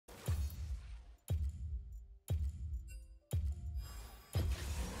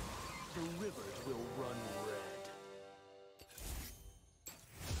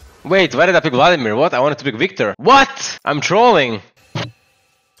Wait, why did I pick Vladimir? What? I wanted to pick Victor. What? I'm trolling.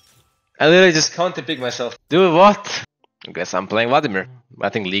 I literally just counter-picked myself. Dude, what? I guess I'm playing Vladimir. I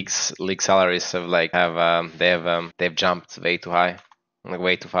think league salaries they've jumped way too high, like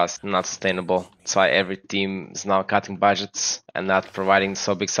way too fast, not sustainable. That's why every team is now cutting budgets and not providing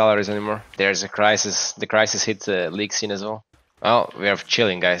so big salaries anymore. There's a crisis. The crisis hit the league scene as well. Well, we are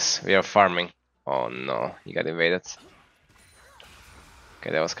chilling, guys. We are farming. Oh no, you got invaded.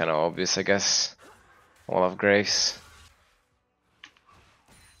 Okay, that was kind of obvious, I guess. Wall of Graves.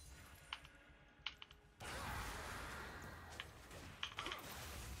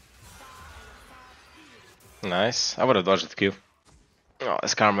 Nice. I would have dodged the Q. Oh,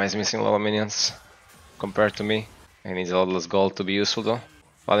 this Karma is missing a lot of minions compared to me. He needs a lot less gold to be useful though.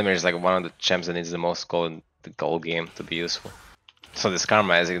 Vladimir is like one of the champs that needs the most gold in the gold game to be useful. So this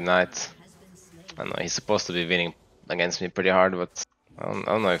Karma has Ignite. I don't know, he's supposed to be winning against me pretty hard, but I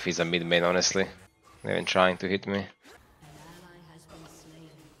don't know if he's a mid main honestly. Even trying to hit me.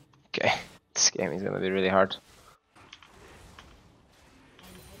 Okay, this game is gonna be really hard.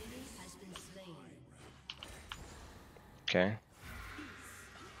 Okay.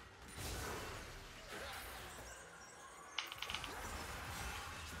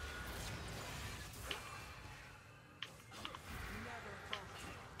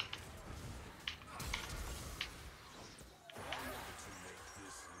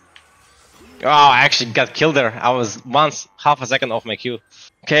 Oh, I actually got killed there. I was once half a second off my Q.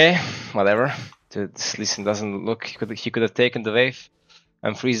 Okay, whatever. Dude, this Lee Sin doesn't look. He could have taken the wave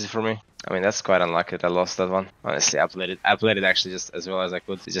and freeze it for me. I mean, that's quite unlucky that I lost that one. Honestly, I played it actually just as well as I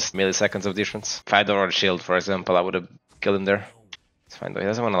could. It's just milliseconds of difference. If I don't roll shield, for example, I would have killed him there. It's fine though. He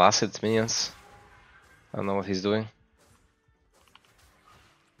doesn't want to last hit minions. I don't know what he's doing.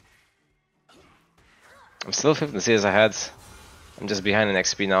 I'm still 15 CS ahead. I'm just behind in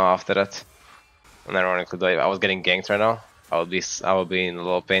XP now after that. And ironically, though, if I was getting ganked right now, I would be in a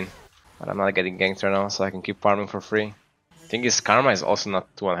lot of pain. But I'm not getting ganked right now, so I can keep farming for free. Thing is, Karma is also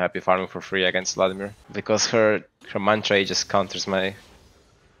not too unhappy farming for free against Vladimir, because her mantra just counters my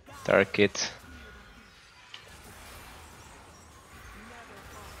Dark Kit.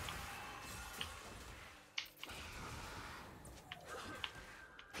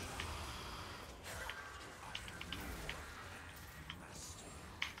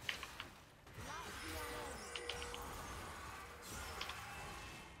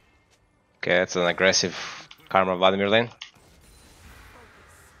 Okay, that's an aggressive Karma Vladimir lane.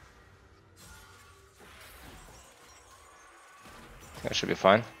 That should be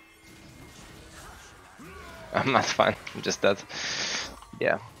fine. I'm not fine, I'm just dead.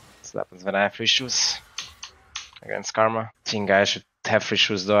 Yeah, that's what happens when I have free shoes against Karma. I think I should have free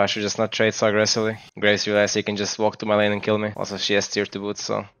shoes though, I should just not trade so aggressively. Grace realized he can just walk to my lane and kill me. Also, she has tier 2 boots,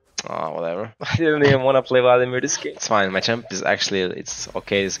 so... Oh, whatever. I didn't even want to play Vladimir this game. It's fine, my champ is actually... It's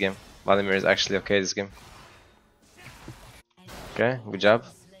okay this game. Vladimir is actually okay this game. Okay, good job.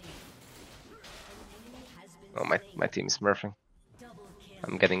 Oh, my team is smurfing.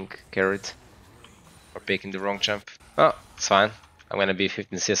 I'm getting carried. Or picking the wrong champ. Oh, it's fine. I'm gonna be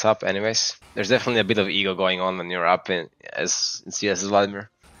 15 CS up anyways. There's definitely a bit of ego going on when you're up in CS as Vladimir.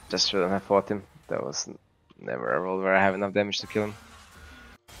 Just shouldn't have fought him. That was never a role where I have enough damage to kill him.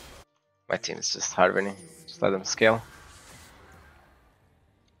 My team is just hard winning. Just let them scale.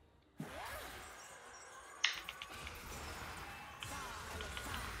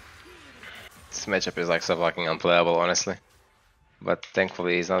 This matchup is like so fucking unplayable, honestly. But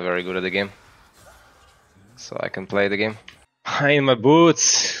thankfully he's not very good at the game. So I can play the game. I need my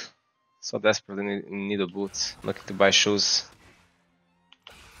boots! So desperately need of boots. Looking to buy shoes.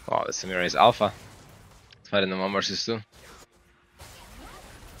 Wow, the Samira is alpha. Fighting the 1 versus 2.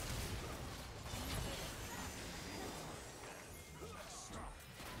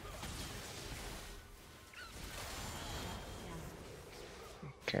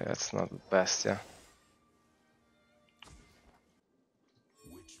 Okay, that's not the best, yeah.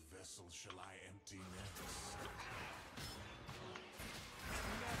 Which vessel shall I empty next?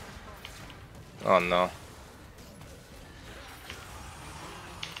 Oh no.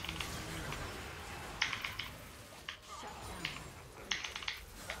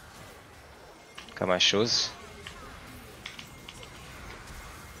 Got my shoes.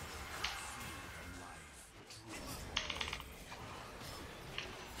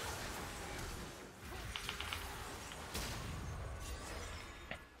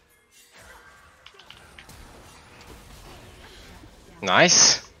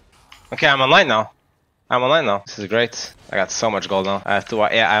 Nice. Okay, I'm online now. I'm online now. This is great. I got so much gold now. I have two.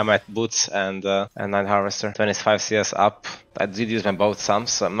 Yeah, I'm at boots and Night Harvester. 25 CS up. I did use my both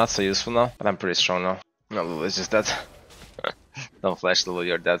sums, so I'm not so useful now, but I'm pretty strong now. No, Lulu is just dead. Don't flash, Lulu,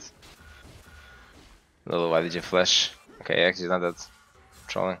 you're dead. Lulu, why did you flash? Okay, actually not dead.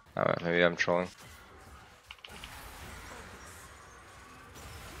 Trolling. Maybe I'm trolling.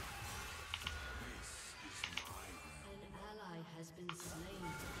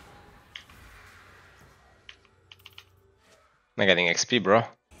 I'm getting XP, bro.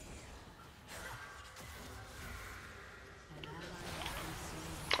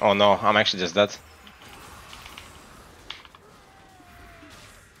 Oh no, I'm actually just dead.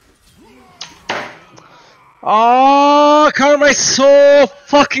 Oh, Karma is so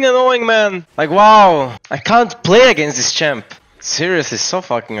fucking annoying, man. Like, wow. I can't play against this champ. Seriously, so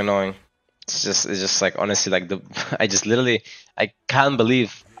fucking annoying. It's just like, honestly, like, I can't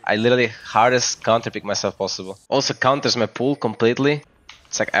believe I literally hardest counter pick myself possible. Also counters my pool completely.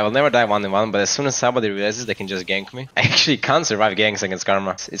 It's like, I will never die 1-1, but as soon as somebody realizes they can just gank me, I actually can't survive ganks against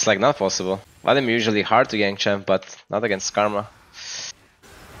Karma. It's like not possible. Vladimir usually hard to gank champ, but not against Karma.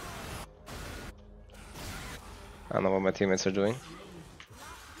 I don't know what my teammates are doing.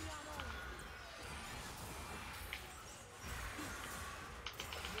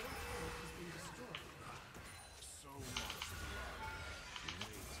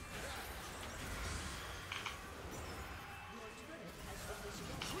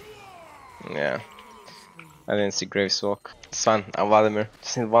 Yeah. I didn't see Graves walk. It's fine, I'm Vladimir.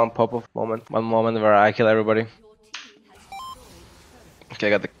 Just need one pop-up moment. One moment where I kill everybody. Okay, I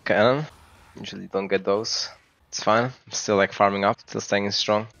got the cannon. Usually don't get those. It's fine. I'm still like farming up, still staying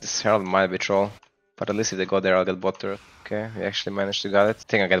strong. This Herald might be troll. But at least if they go there, I'll get bot turret. Okay, we actually managed to get it. I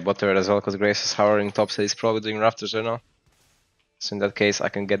think I get bot turret as well, because Graves is hovering top, so he's probably doing rafters right now. So in that case, I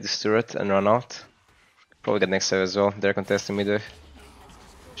can get this turret and run out. Probably get next wave as well. They're contesting mid wave.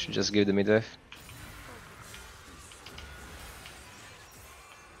 Should just give the mid wave.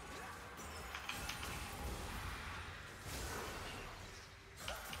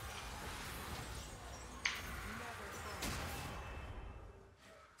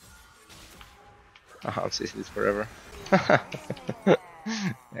 I'll see this forever.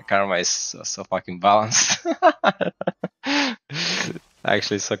 Yeah, Karma is so fucking balanced.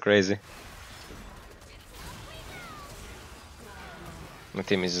 Actually, so crazy. My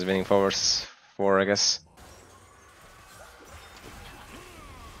team is just winning forwards 4, I guess.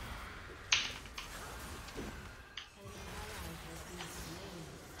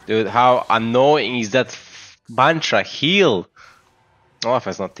 Dude, how annoying is that Mantra heal? Oh, if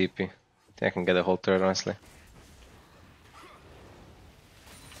it's not TP. I think I can get a whole turret, honestly.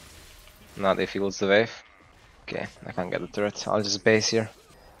 Not if he ults the wave. Okay, I can't get the turret. I'll just base here.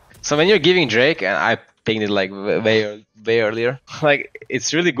 So when you're giving Drake, and I pinged it like way earlier, like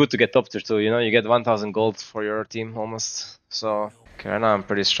it's really good to get top tier too, you know? You get 1000 gold for your team almost. So, okay, right now I'm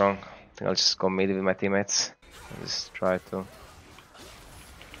pretty strong. I think I'll just go mid with my teammates. I'll just try to.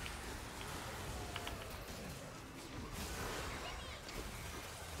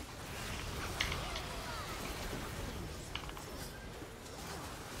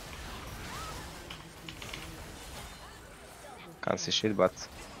 Can't see shit, but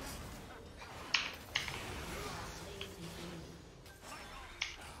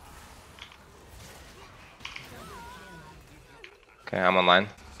okay, I'm online.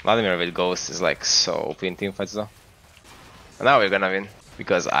 Vladimir with Ghost is like so OP in teamfights though. And now we're gonna win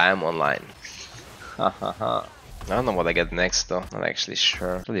because I am online. Hahaha. I don't know what I get next though. Not actually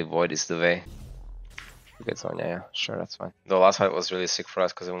sure. Really Void is the way. Who gets on? Yeah, sure, that's fine. The last fight was really sick for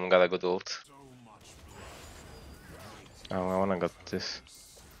us because we got a good ult. Oh, I wanna get this.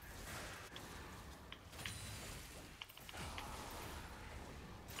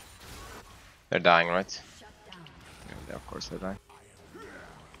 They're dying, right? Yeah, of course they're dying.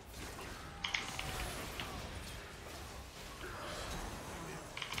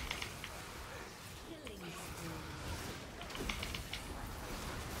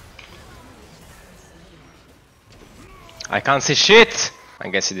 I can't see shit! I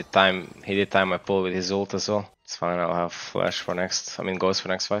guess he did time my pull with his ult as well. It's fine, I'll have flash for next. I mean Ghost for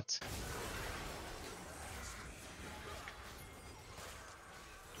next fight.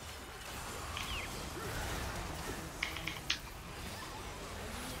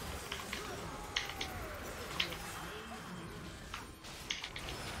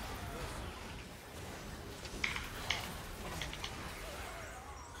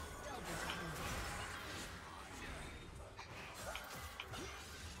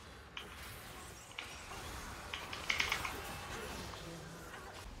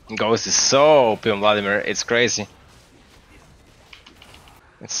 Ghost is so OP on Vladimir, it's crazy.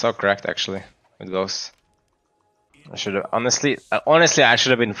 It's so correct actually with Ghost. I should have honestly I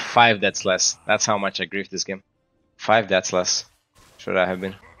should have been 5 deaths less. That's how much I griefed this game. 5 deaths less. Should I have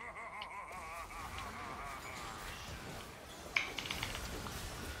been?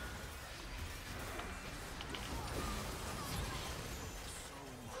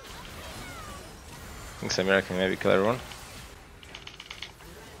 I think Samira can maybe kill everyone.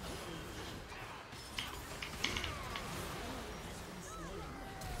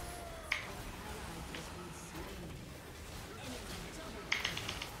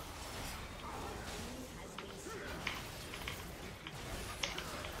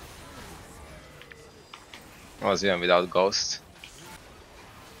 I was even without Ghost.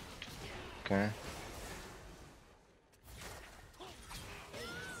 Okay.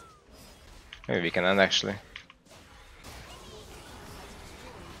 Maybe we can end actually.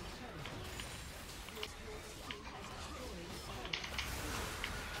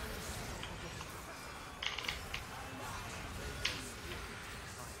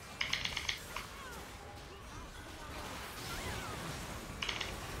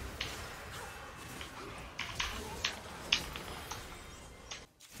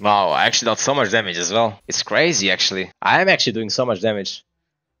 Wow, I actually dealt so much damage as well. It's crazy actually. I am actually doing so much damage.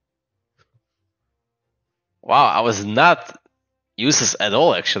 Wow, I was not useless at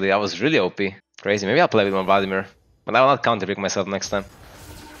all actually. I was really OP. Crazy. Maybe I'll play with my Vladimir. But I will not counter pick myself next time.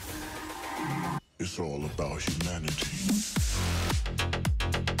 It's all about humanity.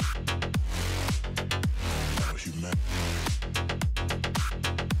 About humanity.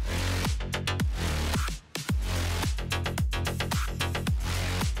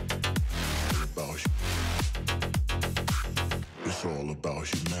 It's all about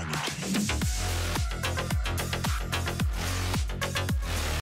humanity.